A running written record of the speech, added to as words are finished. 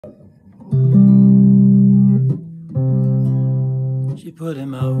She put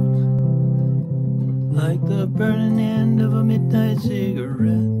him out like the burning end of a midnight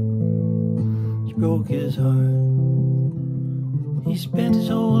cigarette. She broke his heart. He spent his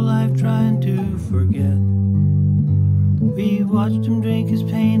whole life trying to forget. We watched him drink his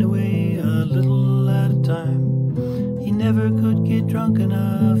pain away a little at a time. He never could get drunk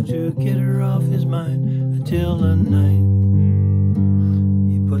enough to get her off his mind until the night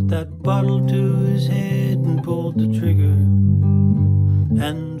he put that bottle to his head and pulled the trigger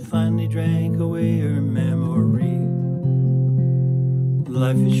and finally drank away her memory.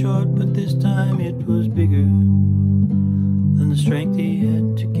 Life is short, but this time it was bigger than the strength he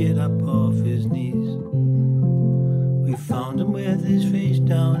had to get up off his knees. We found him with his face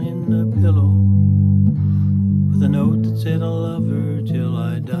down in the pillow, with a note that said, "I'll love her till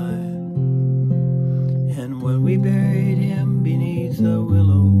I die." And when we buried him beneath a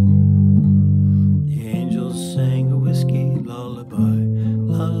willow, the angels sang a whiskey lullaby.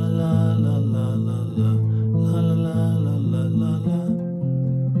 La la la la la la la, la la la la la la la,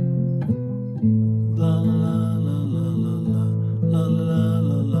 la la la la la la, la la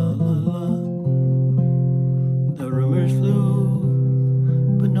la la la la. The rumors flew,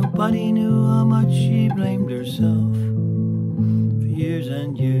 but nobody knew how much she blamed herself. For years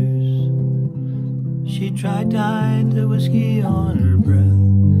and years she tried to hide the whiskey on her breath.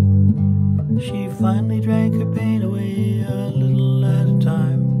 She finally drank her pain away a little at a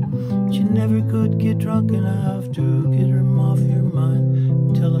time. She never could get drunk enough to get her off your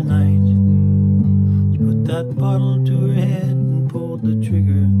mind till the night she put that bottle to her head and pulled the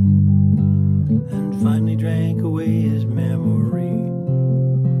trigger and finally drank away his memory.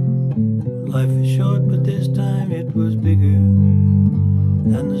 Life is short, but this time it was bigger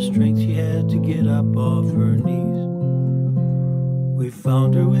than the strength she had to get up off her knees. We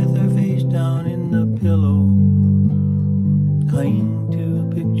found her with her face down in the pillow, clinging to a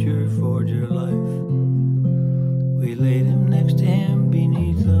picture for dear life. We laid him next to him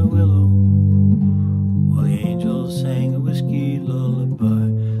beneath a willow, while the angels sang a whiskey lullaby.